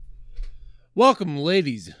Welcome,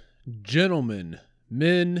 ladies, gentlemen,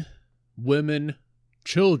 men, women,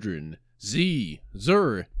 children,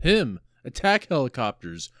 zer, him, attack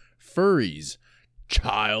helicopters, furries,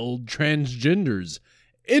 child transgenders,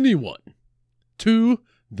 anyone, to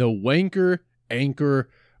the Wanker Anchor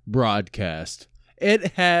broadcast. A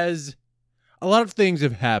lot of things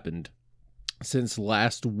have happened since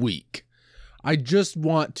last week. I just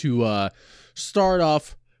want to start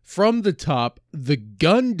off from the top. The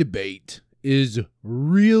gun debate is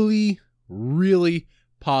really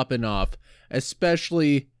popping off,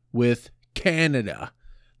 especially with Canada.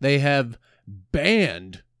 They have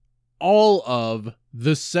banned all of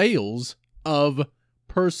the sales of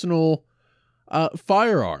personal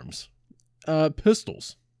firearms,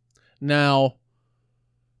 pistols. Now,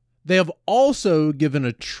 they have also given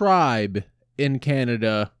a tribe in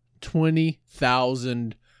Canada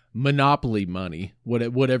 20,000 Monopoly money,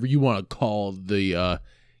 whatever you want to call the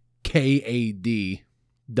CAD,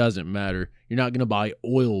 doesn't matter. You're not going to buy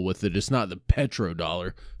oil with it. It's not the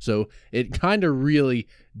petrodollar. So it kind of really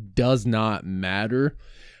does not matter.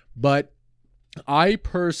 But I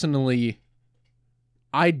personally,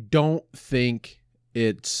 I don't think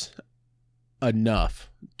it's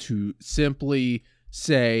enough to simply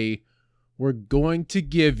say, we're going to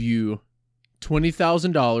give you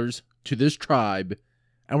 $20,000 to this tribe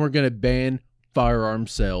and we're going to ban firearm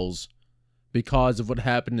sales because of what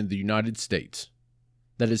happened in the United States.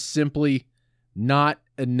 That is simply not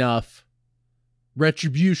enough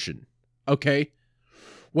retribution, okay?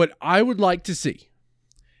 What I would like to see,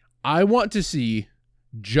 I want to see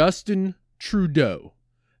Justin Trudeau,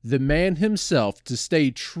 the man himself, to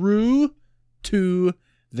stay true to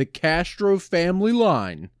the Castro family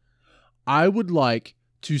line. I would like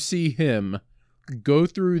to see him go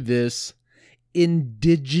through this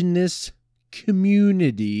indigenous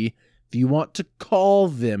community, if you want to call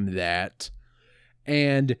them that,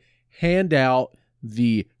 and hand out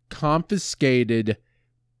the confiscated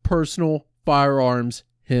personal firearms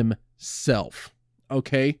himself.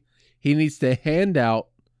 Okay? He needs to hand out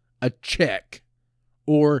a check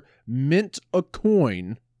or mint a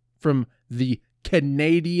coin from the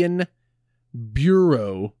Canadian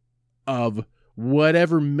Bureau of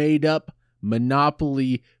whatever made up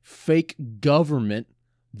monopoly fake government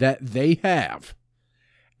that they have.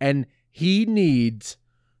 And he needs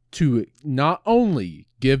to not only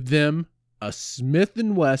give them a Smith &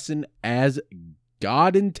 Wesson as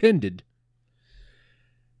God intended,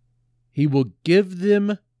 he will give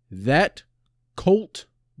them that Colt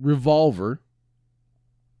revolver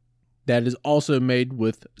that is also made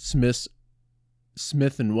with Smith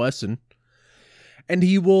 & Wesson, and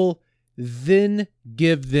he will then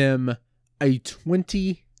give them a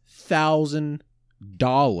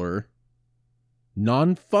 $20,000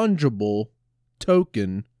 non-fungible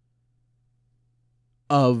token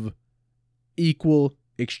of equal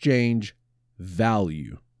exchange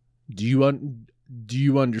value. Do you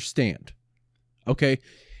understand? Okay?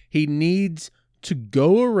 He needs to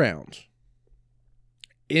go around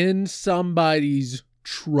in somebody's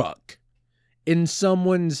truck, in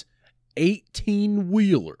someone's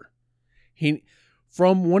 18-wheeler.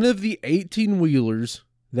 From one of the 18-wheelers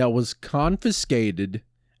that was confiscated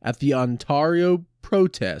at the Ontario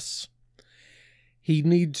protests, he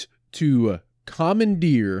needs to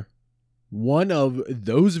commandeer one of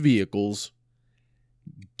those vehicles,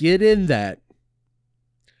 get in that,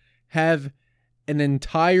 have an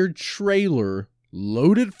entire trailer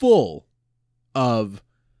loaded full of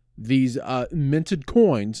these minted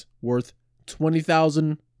coins worth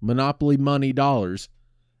 20,000 Monopoly money dollars,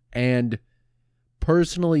 and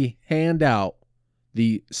personally hand out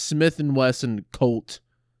the Smith & Wesson Colt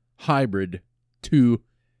hybrid to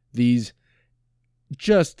these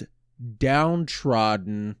just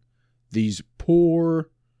downtrodden, these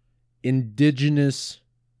poor indigenous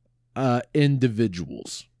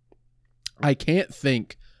individuals. I can't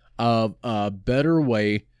think of a better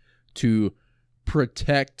way to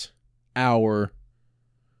protect our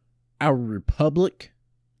republic,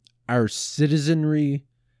 our citizenry,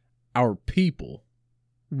 our people,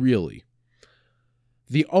 really.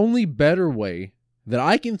 The only better way that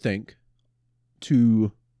I can think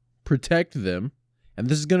to protect them, and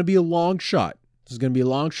this is going to be a long shot. You're going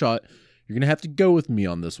to have to go with me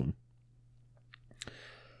on this one.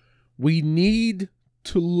 We need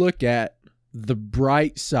to look at the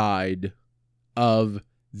bright side of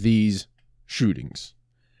these shootings.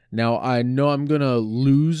 Now, I know I'm going to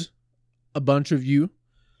lose a bunch of you,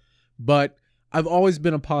 but I've always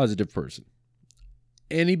been a positive person.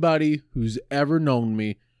 Anybody who's ever known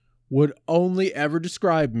me would only ever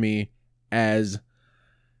describe me as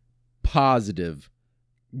positive,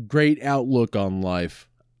 great outlook on life.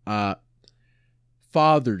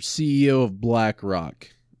 Father, CEO of BlackRock,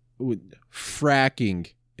 with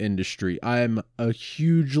fracking industry. I am a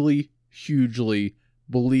hugely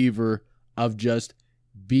believer of just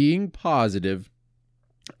being positive,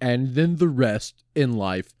 and then the rest in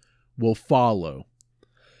life will follow.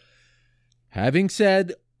 Having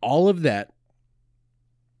said all of that,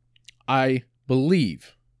 I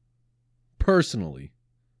believe, personally,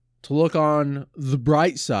 to look on the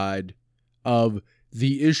bright side of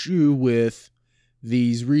the issue with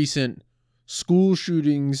these recent school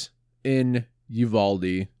shootings in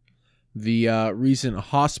Uvalde, the recent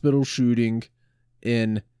hospital shooting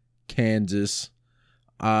in Kansas,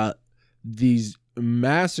 these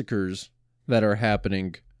massacres that are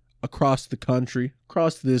happening across the country,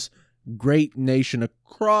 across this great nation,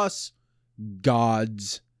 across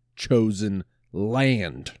God's chosen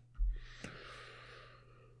land.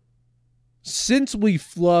 Since we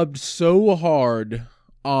flubbed so hard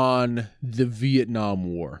on the Vietnam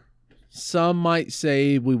War, some might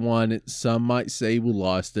say we won it, some might say we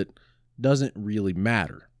lost it. Doesn't really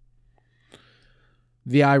matter.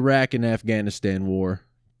 The Iraq and Afghanistan war,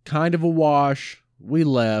 kind of a wash. We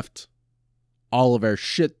left. All of our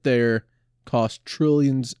shit there cost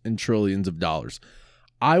trillions and trillions of dollars.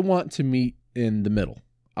 I want to meet in the middle.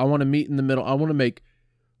 I want to make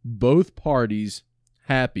both parties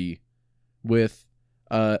happy with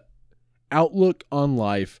outlook on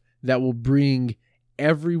life that will bring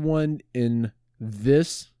everyone in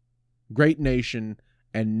this great nation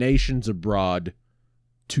and nations abroad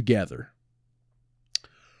together.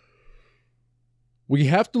 We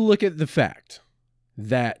have to look at the fact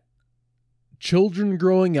that children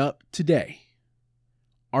growing up today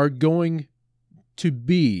are going to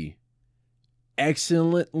be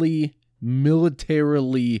excellently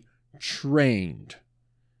militarily trained.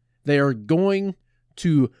 They are going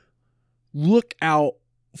to look out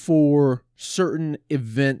for certain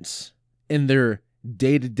events in their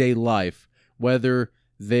day-to-day life, whether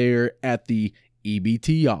they're at the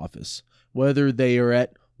EBT office, whether they are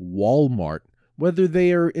at Walmart, whether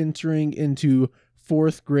they are entering into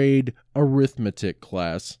 4th grade arithmetic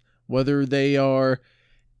class, whether they are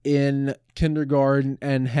in kindergarten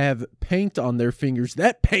and have paint on their fingers.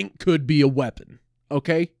 That paint could be a weapon,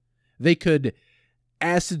 okay? They could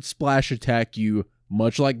acid splash attack you,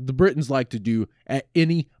 much like the Britons like to do, at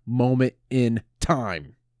any moment in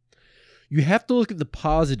time. You have to look at the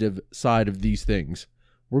positive side of these things.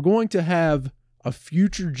 We're going to have a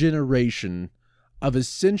future generation of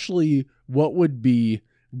essentially what would be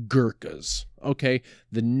Gurkhas, okay?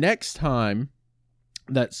 The next time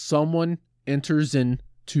that someone enters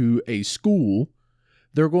into a school,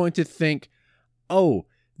 they're going to think, oh,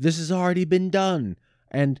 this has already been done,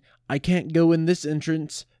 and I can't go in this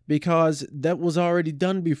entrance because that was already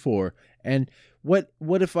done before. And what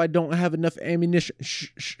if I don't have enough ammunition?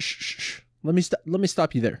 Shh. Let me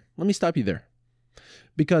stop you there.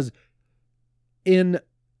 Because in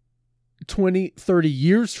 20, 30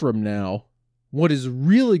 years from now, what is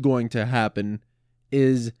really going to happen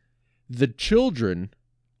is the children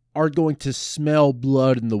are going to smell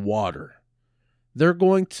blood in the water. They're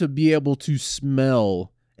going to be able to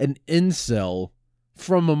smell an incel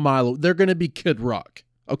from a mile. They're going to be Kid Rock,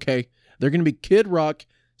 okay? They're going to be Kid Rock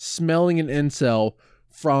smelling an incel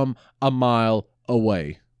from a mile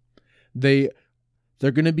away. They're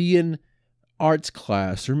going to be in arts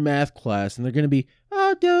class or math class, and they're going to be,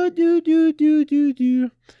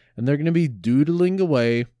 do. And they're going to be doodling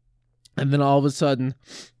away, and then all of a sudden,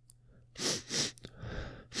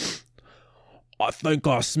 I think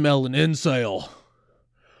I smell an incel.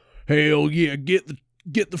 Hell yeah, get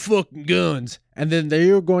the fucking guns. And then they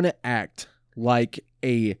are going to act like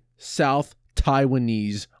a South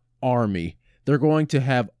Taiwanese army. They're going to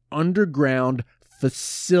have underground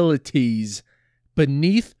facilities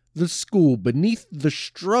beneath the school, beneath the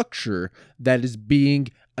structure that is being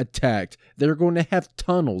attacked. They're going to have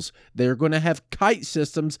tunnels. They're going to have kite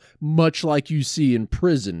systems, much like you see in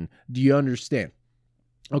prison. Do you understand?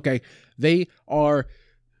 Okay, they are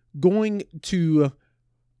going to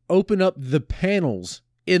open up the panels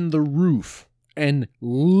in the roof and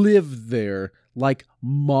live there like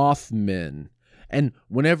Mothmen. And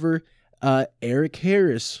whenever Eric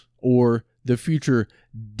Harris or the future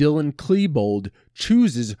Dylan Klebold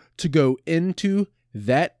chooses to go into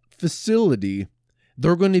that facility,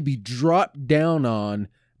 they're going to be dropped down on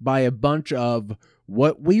by a bunch of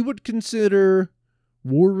what we would consider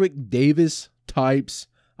Warwick Davis types,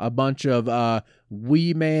 a bunch of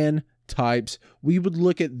Wee Man types. We would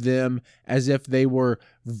look at them as if they were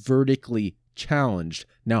vertically challenged.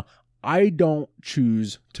 Now, I don't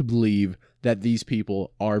choose to believe that these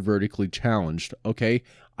people are vertically challenged, okay?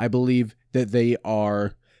 I believe that they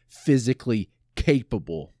are physically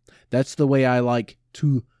capable. That's the way I like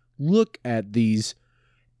to look at these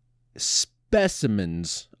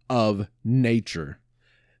specimens of nature.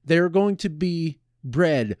 They're going to be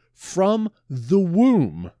bred from the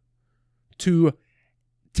womb to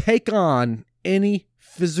take on any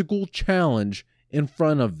physical challenge in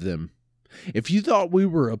front of them. If you thought we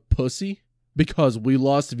were a pussy because we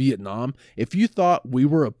lost Vietnam, if you thought we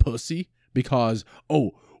were a pussy because,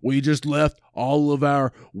 we just left all of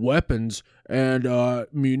our weapons and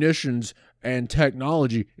munitions and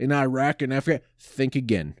technology in Iraq and Afghanistan, think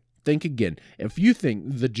again. Think again. If you think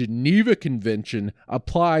the Geneva Convention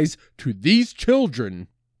applies to these children,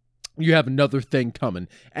 you have another thing coming.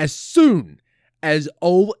 As soon as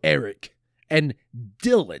old Eric and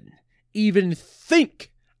Dylan even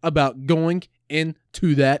think about going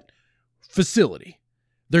into that facility,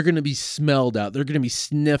 they're going to be smelled out. They're going to be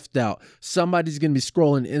sniffed out. Somebody's going to be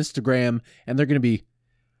scrolling Instagram and they're going to be,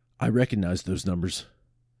 I recognize those numbers.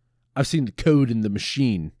 I've seen the code in the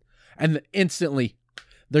machine. And instantly,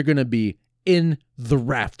 they're going to be in the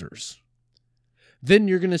rafters. Then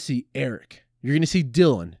you're going to see Eric. You're going to see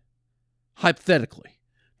Dylan, hypothetically,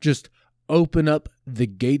 just open up the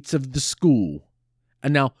gates of the school.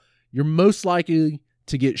 And now, you're most likely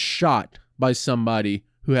to get shot by somebody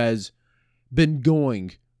who has been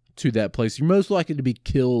going to that place. You're most likely to be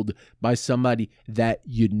killed by somebody that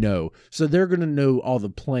you know. So they're going to know all the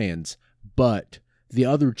plans. But the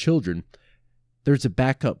other children, there's a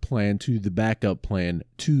backup plan to the backup plan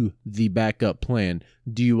to the backup plan.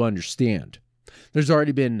 Do you understand? There's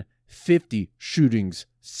already been 50 shootings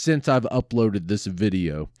since I've uploaded this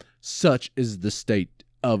video. Such is the state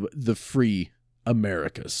of the free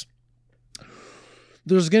Americas.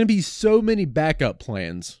 There's going to be so many backup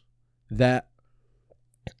plans that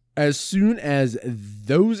as soon as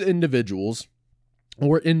those individuals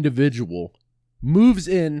or individual moves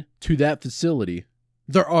in to that facility,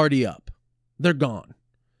 they're already up. They're gone.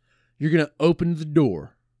 You're going to open the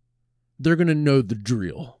door. They're going to know the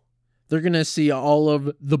drill. They're going to see all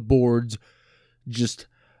of the boards, just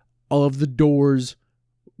all of the doors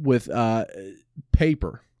with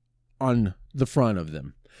paper on the front of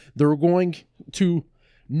them. They're going to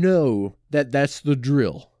know that that's the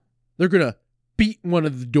drill. They're going to beat one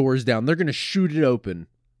of the doors down. They're going to shoot it open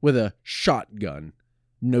with a shotgun.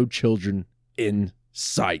 No children in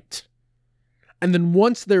sight. And then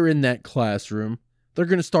once they're in that classroom, they're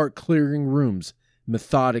going to start clearing rooms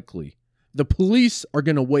methodically. The police are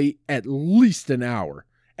going to wait at least an hour.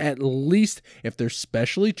 At least, if they're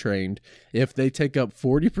specially trained, if they take up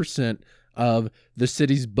 40% of the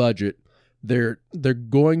city's budget, they're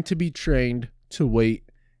going to be trained to wait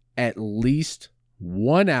at least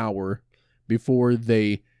 1 hour before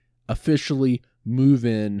they officially move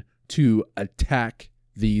in to attack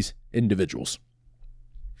these individuals.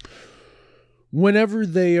 Whenever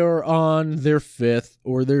they are on their 5th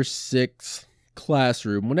or their 6th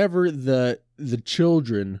classroom, whenever the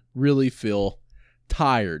children really feel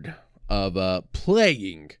tired of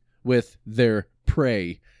playing with their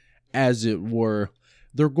prey, as it were,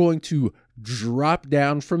 they're going to drop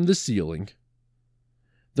down from the ceiling.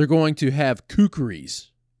 They're going to have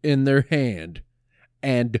kukris in their hand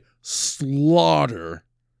and slaughter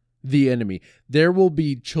the enemy. There will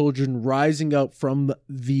be children rising up from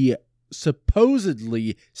the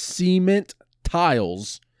supposedly cement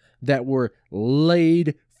tiles that were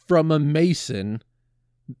laid from a mason,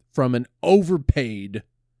 from an overpaid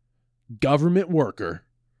government worker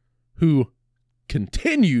who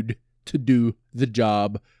continued to do the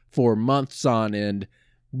job for months on end,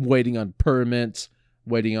 waiting on permits,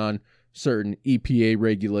 waiting on certain EPA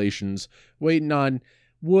regulations, waiting on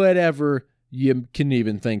whatever you can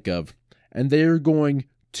even think of. And they're going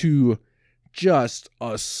to just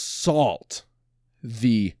assault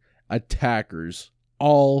the attackers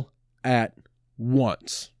all at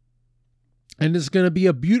once. And it's going to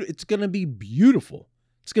be beautiful.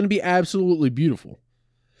 It's going to be absolutely beautiful.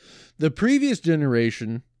 The previous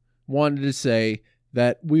generation wanted to say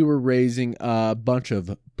that we were raising a bunch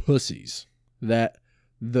of pussies, that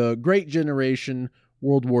the great generation,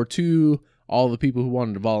 World War II, all the people who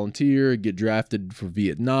wanted to volunteer, get drafted for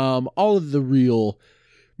Vietnam, all of the real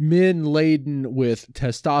men laden with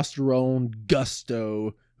testosterone,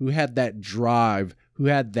 gusto, who had that drive, who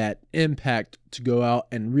had that impact to go out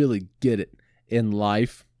and really get it in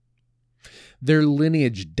life, their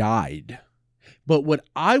lineage died. But what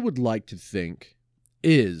I would like to think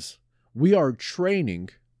is we are training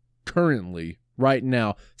currently, right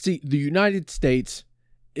now. See, the United States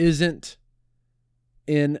isn't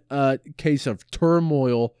in a case of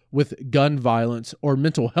turmoil with gun violence or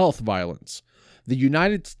mental health violence. The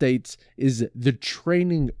United States is the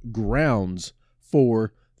training grounds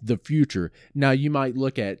for the future. Now, you might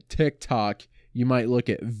look at TikTok, you might look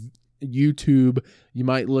at YouTube, you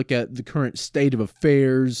might look at the current state of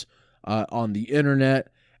affairs on the internet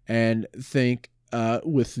and think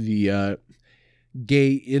with the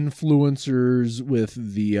gay influencers, with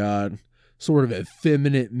the sort of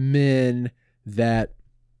effeminate men, that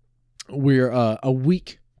we're a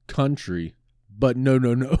weak country. But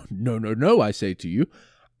no, I say to you.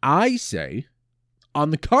 I say, on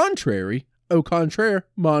the contrary, au contraire,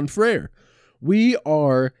 mon frère, we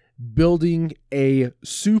are building a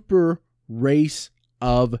super race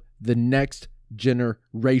of the next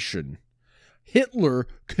generation. Hitler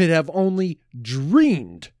could have only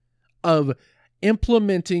dreamed of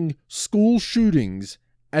implementing school shootings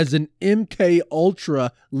as an MK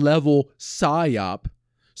Ultra level psyop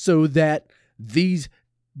so that these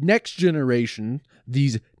next generation,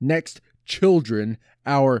 these next children,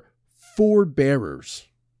 our forebearers,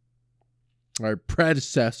 our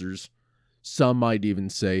predecessors, some might even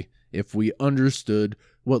say, if we understood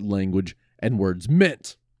what language and words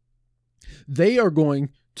meant, they are going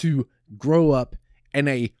to grow up in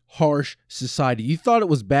a harsh society. You thought it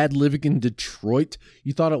was bad living in Detroit?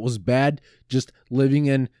 You thought it was bad just living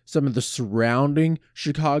in some of the surrounding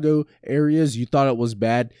Chicago areas? You thought it was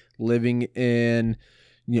bad living in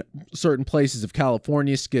certain places of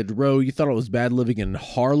California, Skid Row? You thought it was bad living in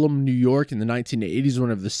Harlem, New York in the 1980s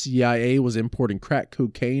whenever the CIA was importing crack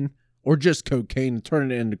cocaine, or just cocaine and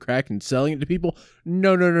turning it into crack and selling it to people?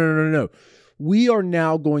 No. We are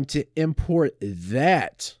now going to import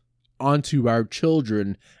that onto our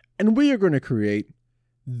children, and we are going to create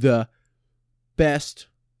the best,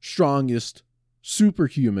 strongest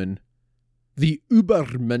superhuman, the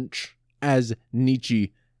Übermensch, as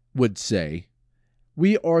Nietzsche would say.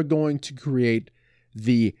 We are going to create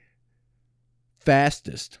the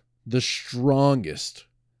fastest, the strongest,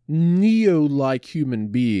 Neo-like human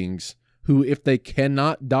beings who, if they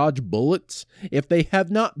cannot dodge bullets, if they have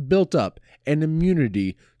not built up an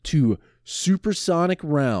immunity to supersonic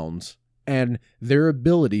rounds and their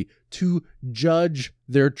ability to judge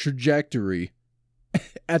their trajectory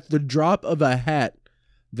at the drop of a hat,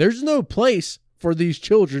 there's no place for these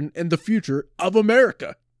children in the future of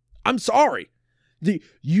America. I'm sorry.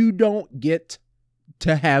 You don't get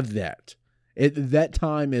to have that. That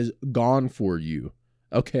time is gone for you.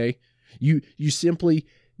 Okay? You simply,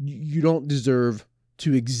 you don't deserve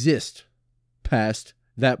to exist past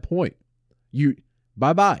that point.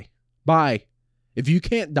 Bye. Bye. If you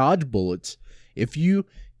can't dodge bullets, if you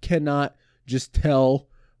cannot just tell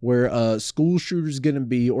where a school shooter is going to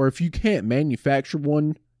be, or if you can't manufacture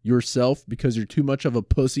one yourself because you're too much of a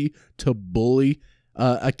pussy to bully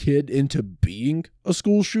a kid into being a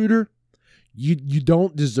school shooter, you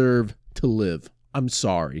don't deserve to live. I'm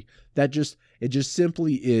sorry. It just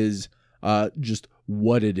simply is just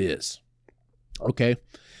what it is. Okay?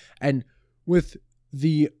 And with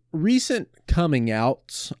the recent coming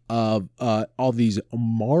out of all these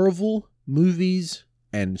Marvel movies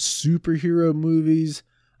and superhero movies,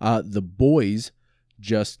 The Boys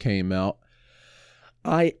just came out.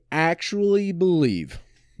 I actually believe,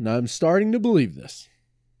 now I'm starting to believe this,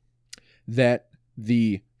 that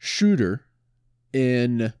the shooter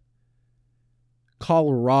in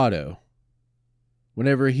Colorado,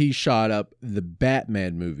 whenever he shot up the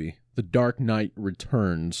Batman movie, The Dark Knight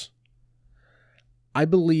Returns, I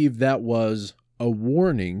believe that was a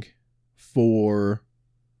warning for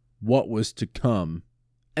what was to come.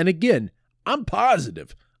 And again, I'm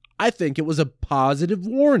positive. I think it was a positive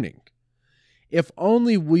warning. If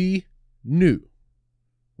only we knew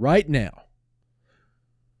right now,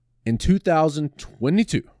 in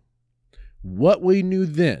 2022, what we knew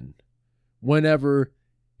then, whenever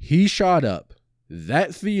he shot up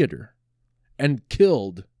that theater and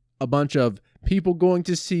killed a bunch of people going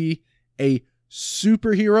to see a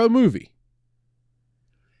superhero movie.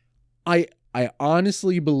 I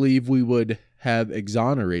honestly believe we would have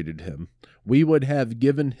exonerated him. We would have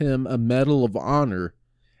given him a Medal of Honor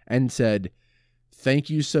and said, thank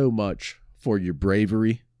you so much for your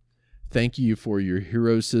bravery. Thank you for your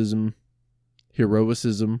heroism.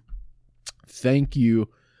 Thank you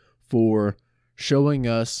for showing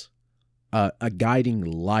us a guiding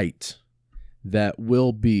light that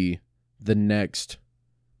will be the next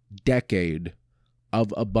decade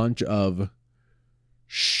of a bunch of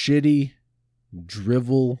shitty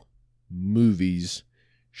drivel movies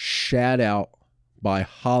shat out by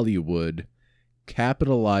Hollywood,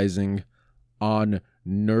 capitalizing on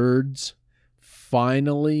nerds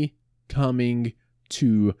finally coming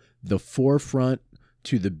to the forefront,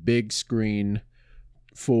 to the big screen,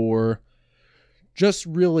 for just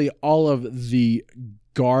really all of the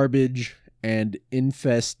garbage and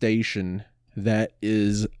infestation that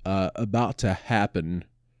is about to happen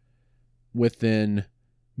within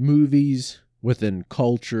movies, within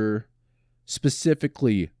culture,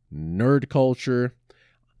 specifically nerd culture.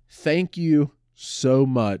 Thank you so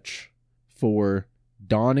much for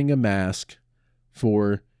donning a mask,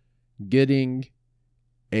 for getting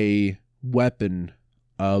a weapon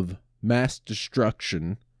of mass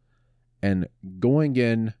destruction and going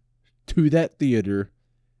in to that theater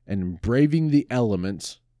and braving the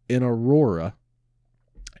elements in Aurora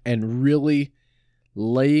and really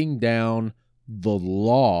laying down the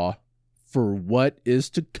law for what is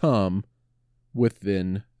to come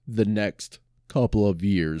within the next couple of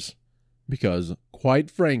years. Because, quite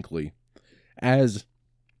frankly, as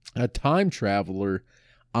a time traveler,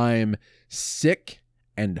 I'm sick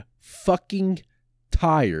and fucking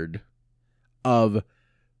tired of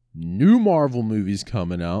new Marvel movies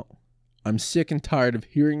coming out. I'm sick and tired of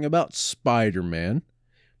hearing about Spider-Man.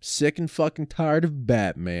 Sick and fucking tired of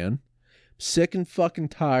Batman. Sick and fucking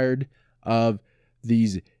tired of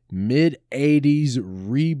these mid-80s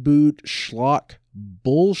reboot schlock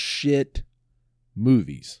bullshit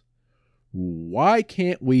movies. Why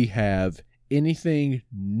can't we have anything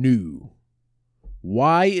new?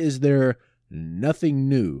 Why is there nothing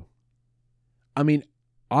new? I mean,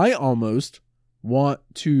 I almost want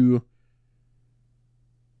to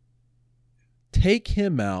take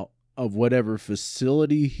him out of whatever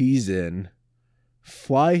facility he's in,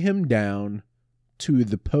 fly him down to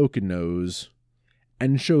the Poconos,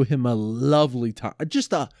 and show him a lovely time.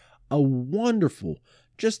 Just a wonderful,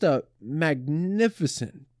 just a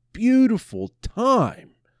magnificent, beautiful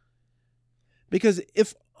time. Because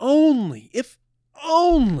if only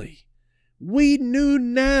we knew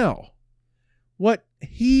now what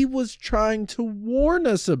he was trying to warn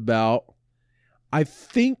us about, I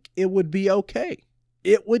think it would be okay.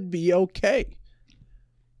 It would be okay.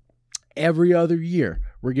 Every other year,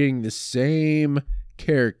 we're getting the same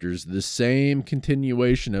characters, the same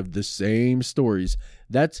continuation of the same stories.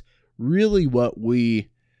 That's really what we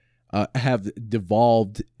have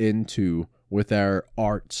devolved into with our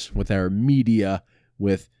arts, with our media,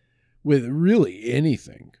 with really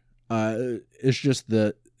anything. It's just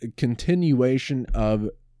the continuation of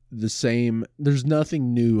the same. There's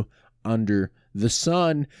nothing new under the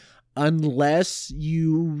sun, unless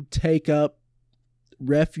you take up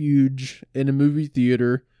refuge in a movie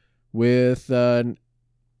theater with, was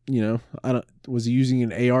he using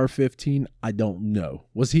an AR-15? I don't know.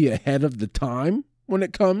 Was he ahead of the time when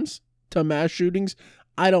it comes to mass shootings?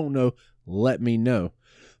 I don't know. Let me know.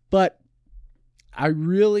 But I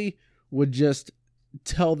really would just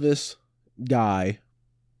tell this guy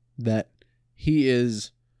that he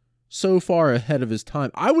is so far ahead of his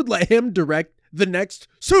time. I would let him direct the next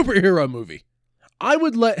superhero movie. I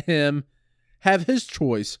would let him have his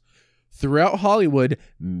choice throughout Hollywood,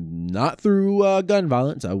 not through gun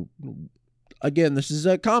violence. Again, this is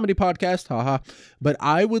a comedy podcast, haha. But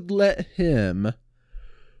I would let him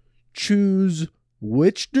choose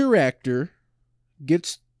which director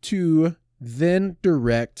gets to then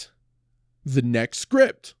direct the next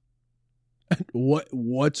script.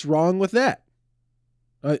 What's wrong with that?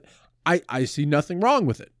 I see nothing wrong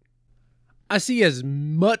with it. I see as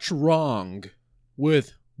much wrong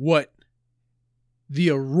with what the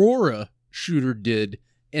Aurora shooter did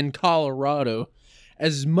in Colorado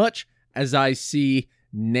as much as I see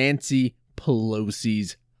Nancy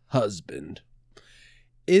Pelosi's husband.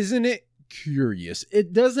 Isn't it curious?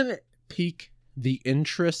 It doesn't pique the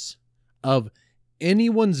interest of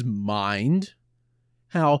anyone's mind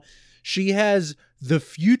how she has the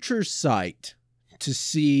future sight to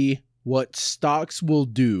see what stocks will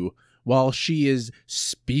do while she is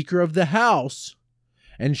Speaker of the House,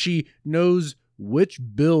 and she knows which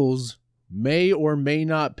bills may or may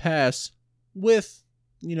not pass with,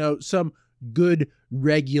 some good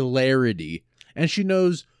regularity, and she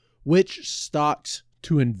knows which stocks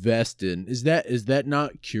to invest in. Is that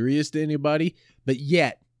not curious to anybody? But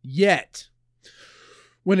yet,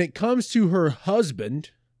 when it comes to her husband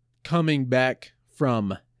coming back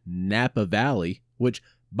from Napa Valley, which,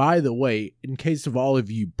 by the way, in case of all of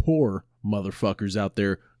you poor motherfuckers out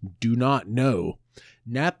there do not know,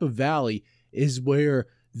 Napa Valley is where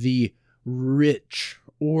the rich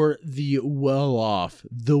or the well-off,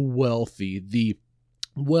 the wealthy, the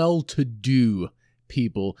well-to-do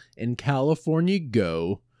people in California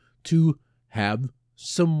go to have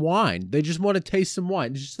some wine. They just want to taste some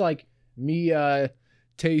wine. It's just like me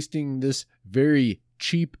tasting this very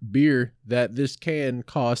cheap beer that this can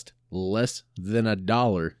cost less than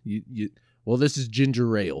 $1. Well, this is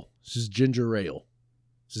ginger ale. This is ginger ale.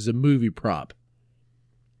 This is a movie prop.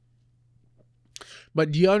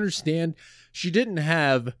 But do you understand? She didn't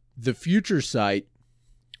have the future sight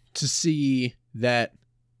to see that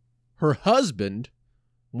her husband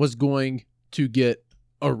was going to get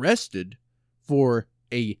arrested for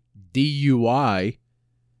a DUI,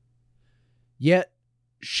 yet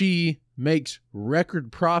she makes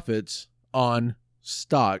record profits on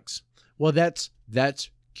stocks. Well, that's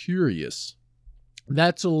curious.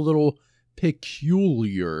 That's a little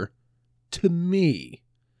peculiar to me.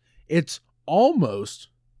 It's almost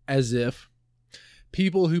as if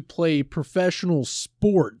people who play professional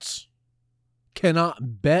sports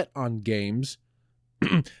cannot bet on games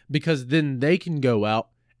because then they can go out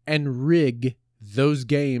and rig those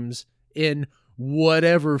games in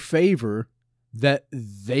whatever favor that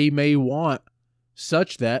they may want,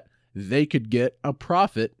 such that they could get a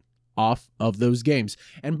profit off of those games.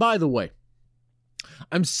 And by the way,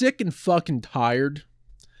 I'm sick and fucking tired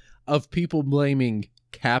of people blaming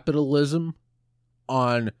capitalism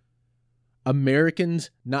on Americans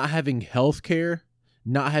not having health care,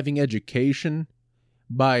 not having education,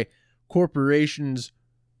 by corporations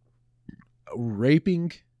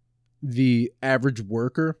raping the average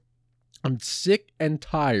worker. I'm sick and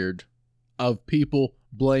tired of people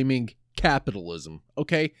blaming capitalism,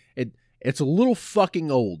 okay? It's a little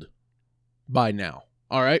fucking old by now,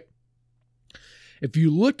 all right? If you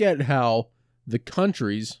look at how the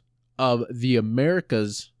countries of the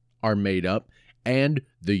Americas are made up and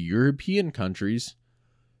the European countries,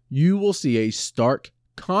 you will see a stark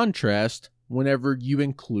contrast whenever you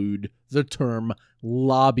include the term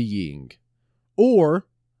lobbying. Or,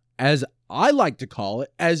 as I like to call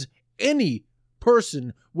it, as any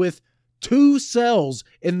person with 2 cells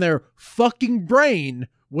in their fucking brain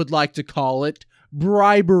would like to call it,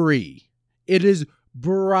 bribery. It is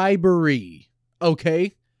bribery,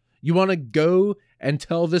 okay? You want to go and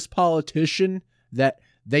tell this politician that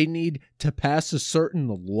they need to pass a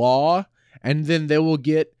certain law, and then they will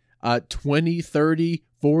get $20, $30,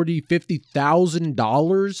 $40,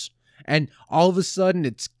 $50,000, and all of a sudden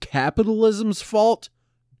it's capitalism's fault?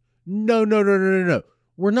 No.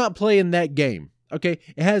 We're not playing that game, okay?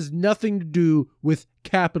 It has nothing to do with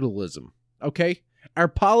capitalism, okay? Our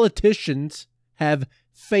politicians have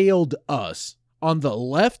failed us on the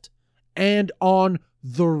left and on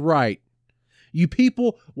the right. You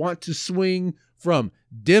people want to swing from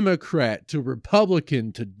Democrat to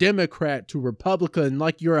Republican to Democrat to Republican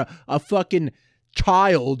like you're a fucking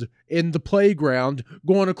child in the playground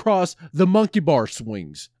going across the monkey bar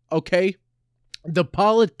swings, okay? The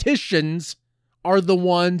politicians are the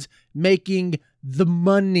ones making the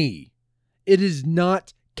money. It is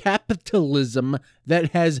not capitalism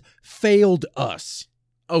that has failed us,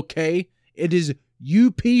 okay? It is you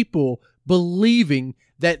people believing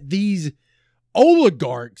that these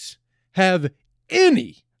oligarchs have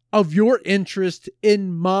any of your interest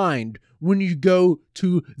in mind when you go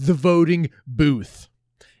to the voting booth.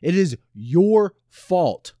 It is your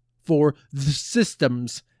fault for the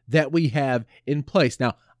systems that we have in place.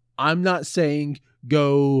 Now, I'm not saying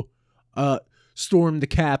go storm the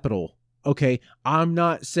Capitol, okay? I'm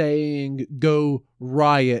not saying go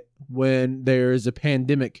riot when there's a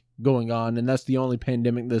pandemic going on, and that's the only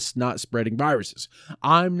pandemic that's not spreading viruses.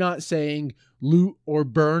 I'm not saying loot or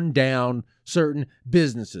burn down certain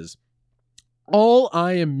businesses. All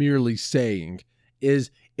I am merely saying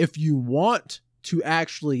is if you want to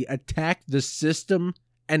actually attack the system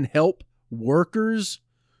and help workers,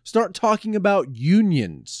 start talking about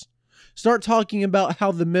unions. Start talking about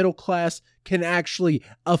how the middle class can actually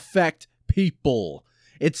affect people.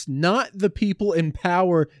 It's not the people in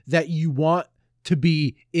power that you want to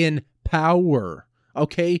be in power,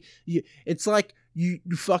 okay? It's like you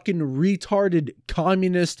fucking retarded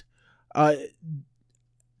communist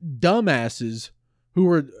dumbasses who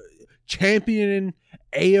are championing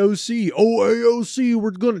AOC. Oh, AOC,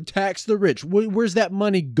 we're going to tax the rich. Where's that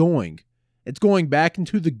money going? It's going back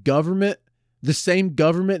into the government, the same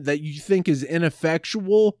government that you think is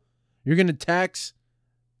ineffectual. You're going to tax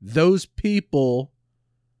those people,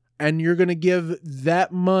 and you're going to give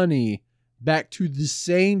that money back to the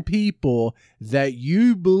same people that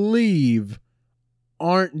you believe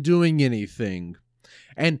aren't doing anything.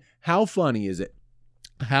 And how funny is it?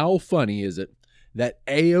 How funny is it that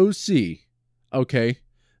AOC, okay,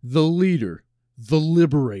 the leader, the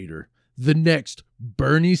liberator, the next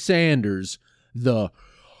Bernie Sanders, the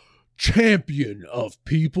champion of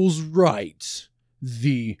people's rights,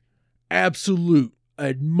 the absolute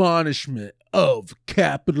admonishment of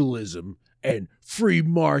capitalism and free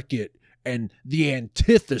market and the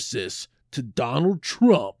antithesis to Donald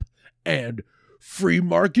Trump and free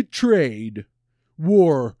market trade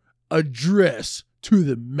wore a dress to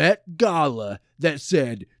the Met Gala that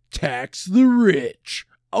said, tax the rich.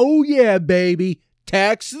 Oh yeah, baby,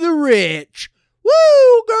 tax the rich.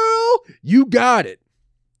 Woo, girl, you got it.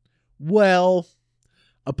 Well,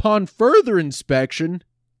 upon further inspection,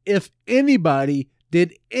 if anybody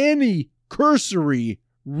did any cursory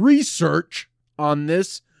research on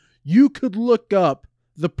this, you could look up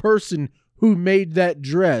the person who made that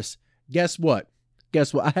dress. Guess what?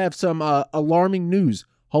 I have some alarming news.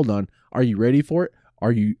 Hold on. Are you ready for it?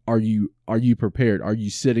 Are you prepared? Are you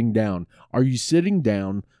sitting down? Are you sitting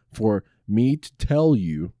down for me to tell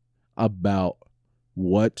you about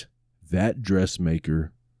what that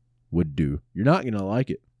dressmaker would do? You're not going to like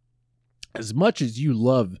it. As much as you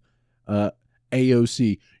love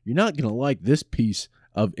AOC, you're not going to like this piece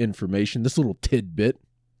of information, this little tidbit.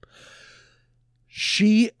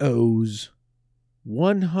 She owes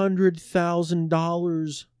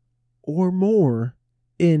 $100,000 or more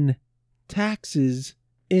in taxes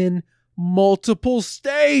in multiple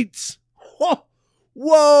states.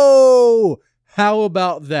 Whoa! How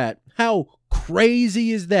about that? How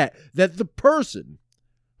crazy is that? That the person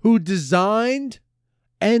who designed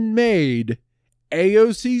and made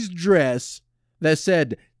AOC's dress that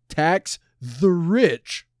said tax the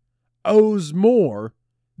rich owes more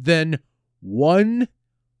than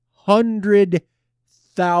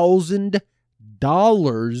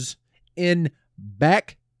 $100,000 in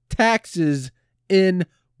back taxes in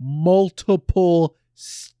multiple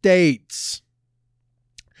states.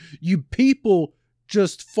 You people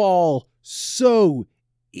just fall so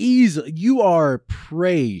easily. You are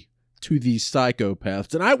prey to these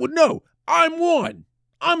psychopaths. And I would know. I'm one.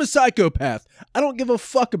 I'm a psychopath. I don't give a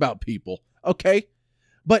fuck about people. Okay?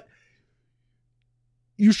 But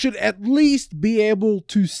you should at least be able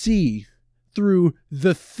to see through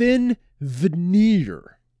the thin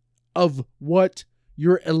veneer of what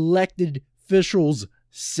your elected officials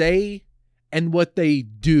say and what they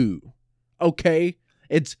do. Okay?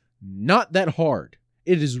 It's not that hard.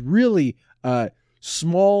 It is really a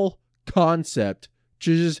small concept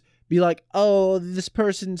to just be like, oh, this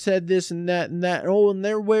person said this and that and that. Oh, and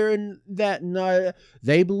they're wearing that. And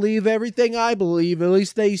they believe everything I believe. At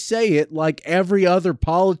least they say it, like every other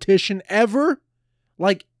politician ever.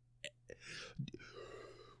 Like,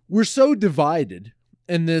 we're so divided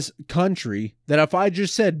in this country that if I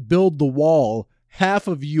just said build the wall, half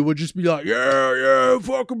of you would just be like, yeah,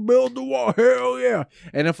 fucking build the wall. Hell yeah.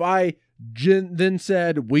 And if I then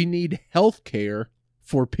said we need health care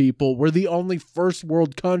for people, we're the only first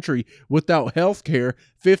world country without health care,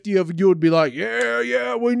 50 of you would be like,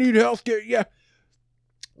 yeah, we need health care. Yeah.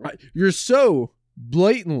 You're so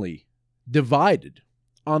blatantly divided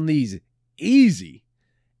on these easy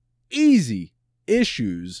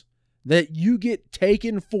issues that you get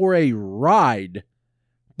taken for a ride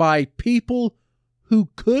by people who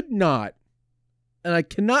could not, and I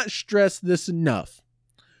cannot stress this enough,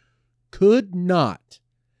 could not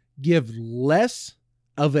give less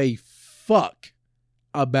of a fuck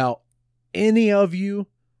about any of you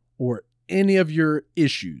or any of your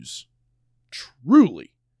issues.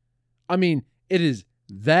 Truly. I mean, it is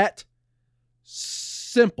that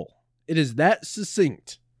simple. It is that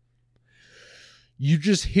succinct. You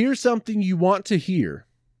just hear something you want to hear.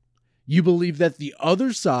 You believe that the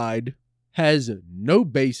other side has no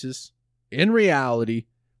basis in reality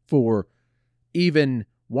for even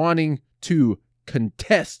wanting to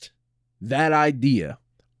contest that idea.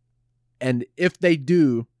 And if they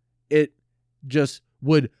do, it just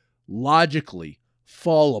would logically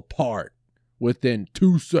fall apart within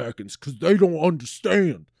 2 seconds because they don't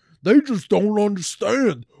understand. They just don't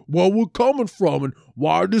understand where we're coming from and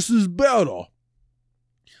why this is better.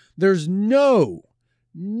 There's no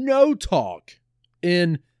talk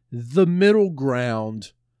in the middle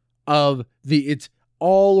ground of it's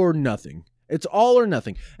all or nothing. It's all or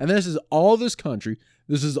nothing. And this is all this country,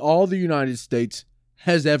 this is all the United States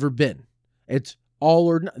has ever been. It's all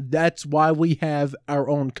or that's why we have our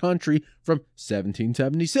own country from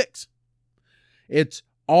 1776. It's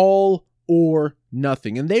all or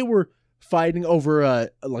nothing. And they were fighting over a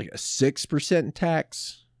 6%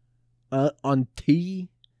 tax on tea,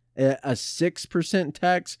 a 6%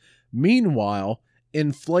 tax. Meanwhile,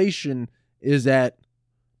 inflation is at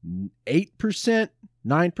 8%,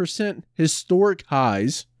 9%, historic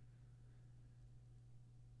highs.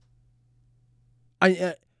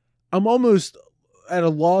 I'm almost at a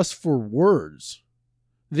loss for words.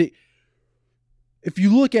 If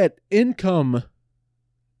you look at income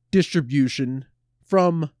distribution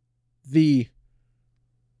from the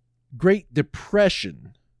Great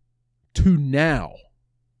Depression to now,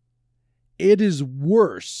 it is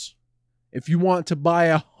worse if you want to buy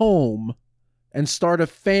a home and start a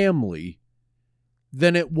family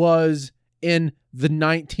than it was in the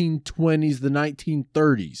 1920s, the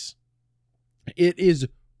 1930s. It is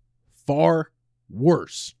far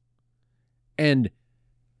worse. And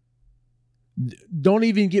don't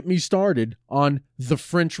even get me started on the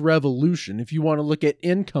French Revolution. If you want to look at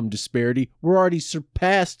income disparity, we're already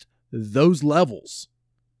surpassed those levels.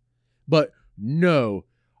 But no,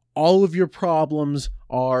 all of your problems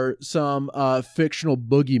are some fictional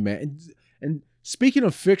boogeyman. And speaking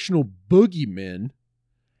of fictional boogeymen,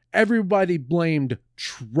 everybody blamed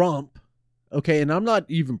Trump. Okay, and I'm not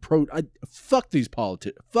even fuck these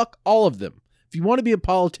politicians. Fuck all of them. If you want to be a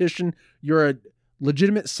politician, you're a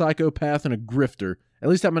legitimate psychopath and a grifter. At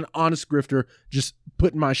least I'm an honest grifter, just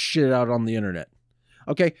putting my shit out on the internet.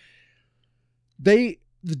 Okay? The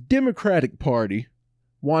Democratic Party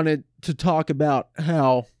wanted to talk about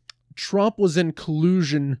how Trump was in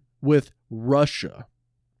collusion with Russia.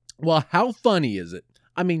 Well, how funny is it?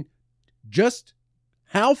 I mean, just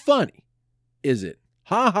how funny is it?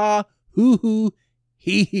 Ha ha, hoo hoo,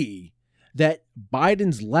 hee hee. That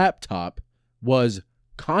Biden's laptop was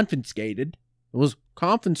confiscated. It was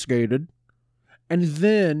confiscated. And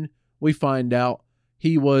then we find out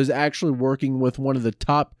he was actually working with one of the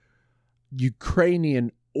top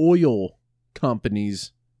Ukrainian oil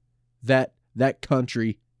companies that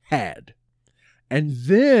country had. And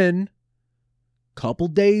then, a couple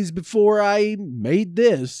days before I made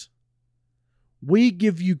this, we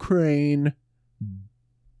give Ukraine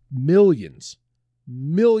millions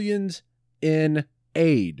in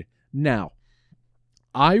aid. Now,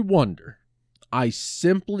 I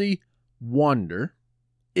simply wonder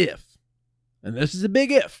if, and this is a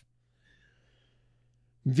big if,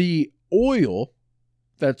 the oil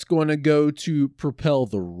that's going to go to propel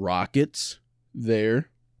the rockets there,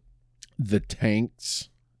 the tanks,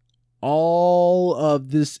 all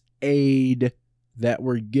of this aid that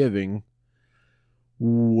we're giving,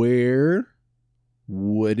 where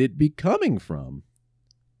would it be coming from?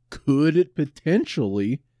 Could it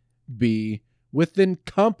potentially be within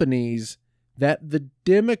companies that the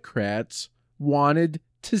Democrats wanted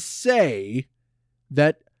to say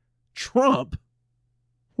that Trump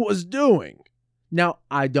was doing? Now,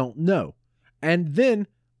 I don't know. And then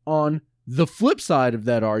on the flip side of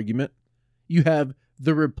that argument, you have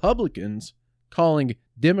the Republicans calling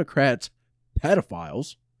Democrats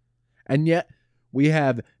pedophiles, and yet we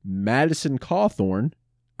have Madison Cawthorn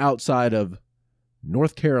outside of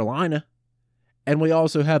North Carolina, and we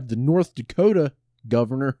also have the North Dakota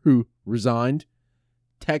governor who resigned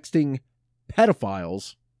texting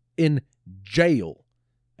pedophiles in jail,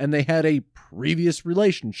 and they had a previous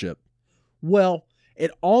relationship. Well,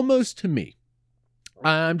 it almost to me,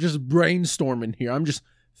 I'm just brainstorming here, I'm just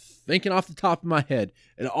thinking off the top of my head,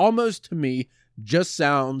 it almost to me just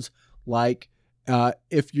sounds like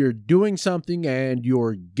if you're doing something and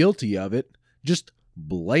you're guilty of it, just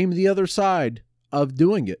blame the other side of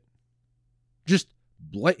doing it. Just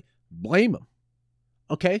blame them.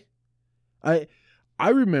 Okay? I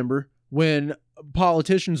remember when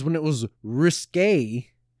politicians, when it was risque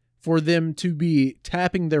for them to be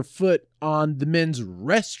tapping their foot on the men's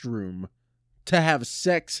restroom to have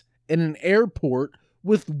sex in an airport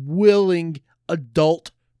with willing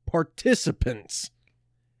adult participants.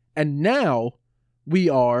 And now we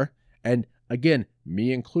are, and again,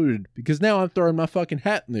 me included, because now I'm throwing my fucking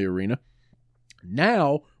hat in the arena.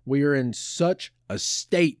 Now we are in such a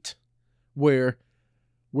state where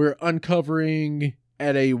we're uncovering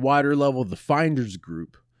at a wider level the Finders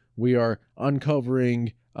Group. We are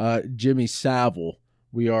uncovering Jimmy Savile.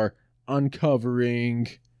 We are uncovering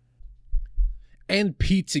and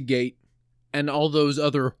Pizzagate and all those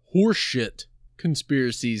other horseshit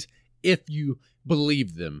conspiracies, if you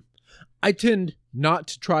believe them. I tend not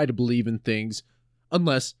to try to believe in things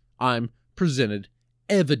unless I'm presented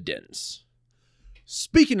evidence.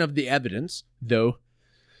 Speaking of the evidence, though,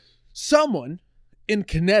 someone in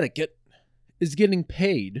Connecticut is getting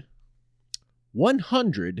paid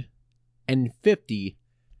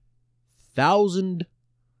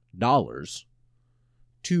 $150,000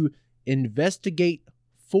 to investigate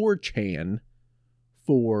 4chan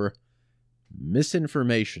for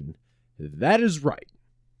misinformation. That is right.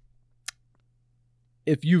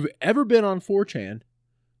 If you've ever been on 4chan,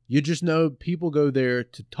 you just know people go there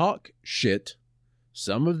to talk shit.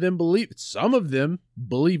 Some of them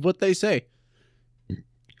believe what they say.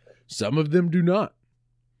 Some of them do not.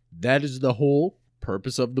 That is the whole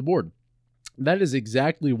purpose of the board. That is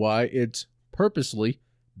exactly why it's purposely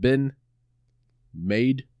been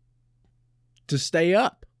made to stay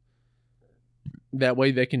up. That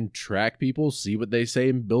way they can track people, see what they say,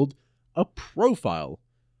 and build a profile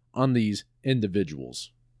on these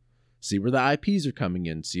individuals. See where the IPs are coming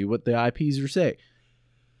in, see what the IPs are saying.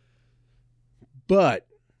 But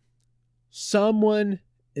someone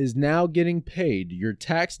is now getting paid your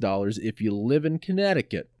tax dollars if you live in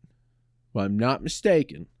Connecticut, if I'm not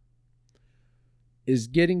mistaken, is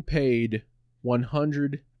getting paid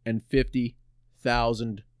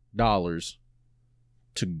 $150,000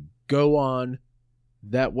 to go on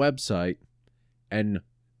that website and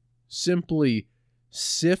simply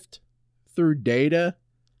sift through data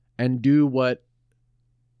and do what,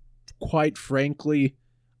 quite frankly,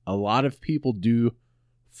 a lot of people do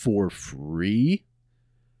for free.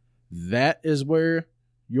 That is where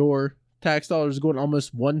your tax dollars is going.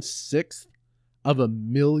 Almost 1/6 of $1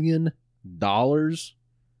 million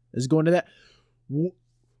is going to that.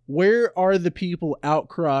 Where are the people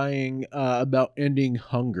outcrying about ending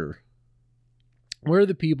hunger? Where are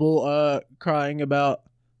the people crying about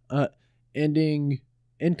ending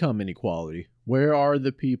income inequality? Where are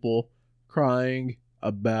the people crying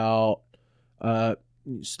about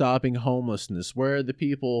stopping homelessness? Where are the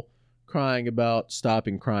people crying about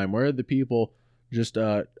stopping crime? Where are the people just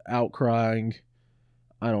outcrying,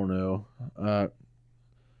 I don't know,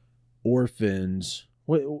 orphans?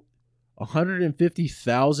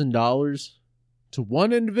 $150,000 to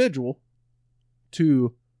one individual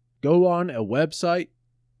to go on a website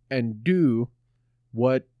and do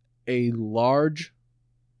what a large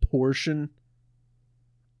portion,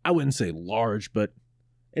 I wouldn't say large, but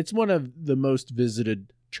it's one of the most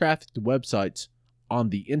visited trafficked websites on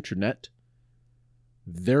the internet.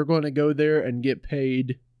 They're going to go there and get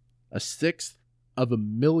paid 1/6 of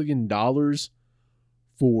 $1 million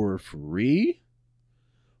for free?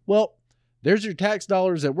 Well, there's your tax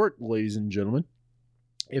dollars at work, ladies and gentlemen.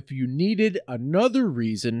 If you needed another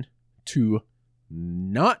reason to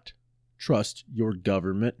not trust your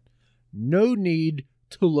government, no need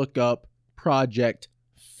to look up Project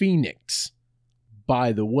Phoenix,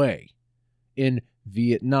 by the way, in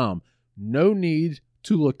Vietnam. No need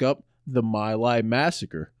to look up the My Lai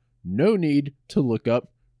massacre. No need to look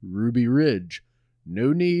up Ruby Ridge.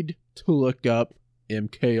 No need to look up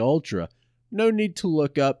MK Ultra. No need to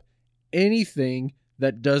look up anything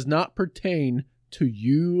that does not pertain to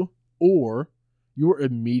you or your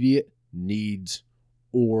immediate needs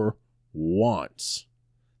or wants.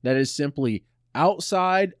 That is simply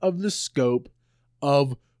outside of the scope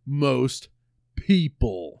of most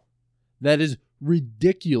people. That is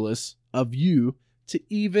ridiculous of you to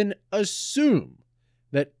even assume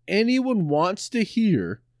that anyone wants to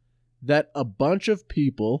hear that a bunch of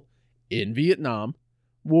people in Vietnam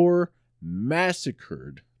were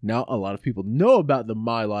massacred. Now, a lot of people know about the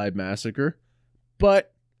My Lai massacre,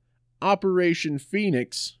 but Operation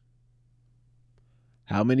Phoenix,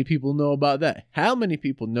 how many people know about that? How many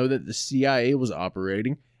people know that the CIA was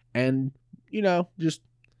operating and, just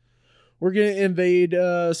we're going to invade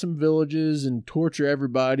some villages and torture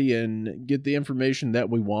everybody and get the information that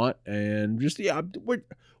we want and we're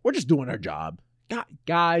just doing our job.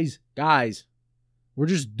 Guys, we're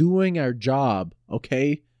just doing our job,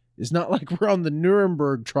 okay? It's not like we're on the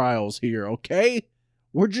Nuremberg trials here, okay?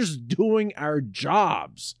 We're just doing our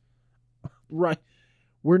jobs, right?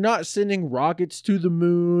 We're not sending rockets to the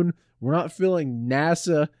moon. We're not filling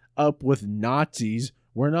NASA up with Nazis.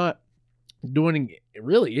 We're not doing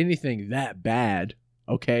really anything that bad,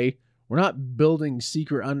 okay? We're not building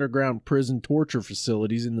secret underground prison torture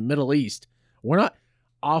facilities in the Middle East. We're not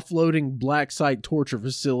offloading black site torture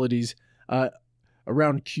facilities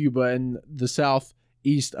around Cuba and the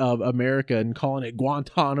southeast of America and calling it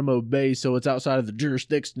Guantanamo Bay so it's outside of the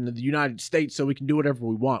jurisdiction of the United States so we can do whatever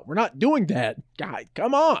we want. We're not doing that. God,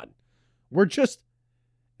 come on. It's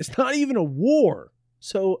not even a war.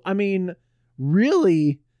 So,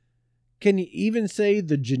 really, can you even say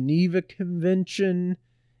the Geneva Convention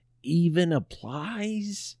even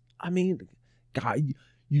applies? God,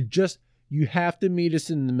 you have to meet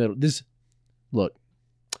us in the middle. Look,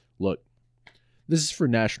 this is for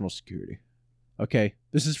national security. Okay?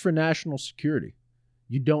 This is for national security.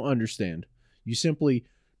 You don't understand. You simply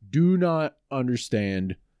do not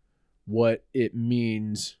understand what it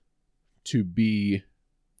means to be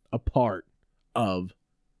a part of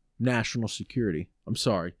national security. I'm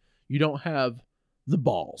sorry. You don't have the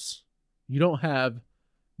balls. You don't have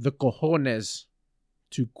the cojones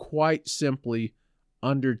to quite simply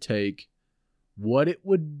undertake what it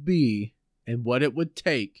would be and what it would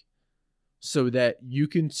take so that you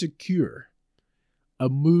can secure a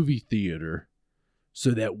movie theater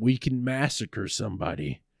so that we can massacre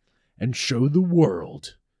somebody and show the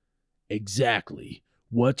world exactly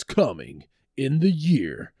what's coming in the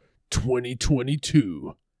year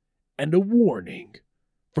 2022. And a warning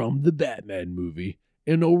from the Batman movie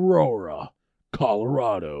in Aurora,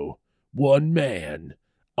 Colorado. One man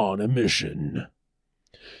on a mission.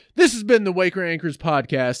 This has been the Waker Anchors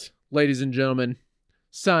podcast, ladies and gentlemen.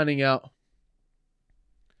 Signing out.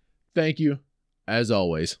 Thank you, as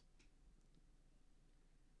always.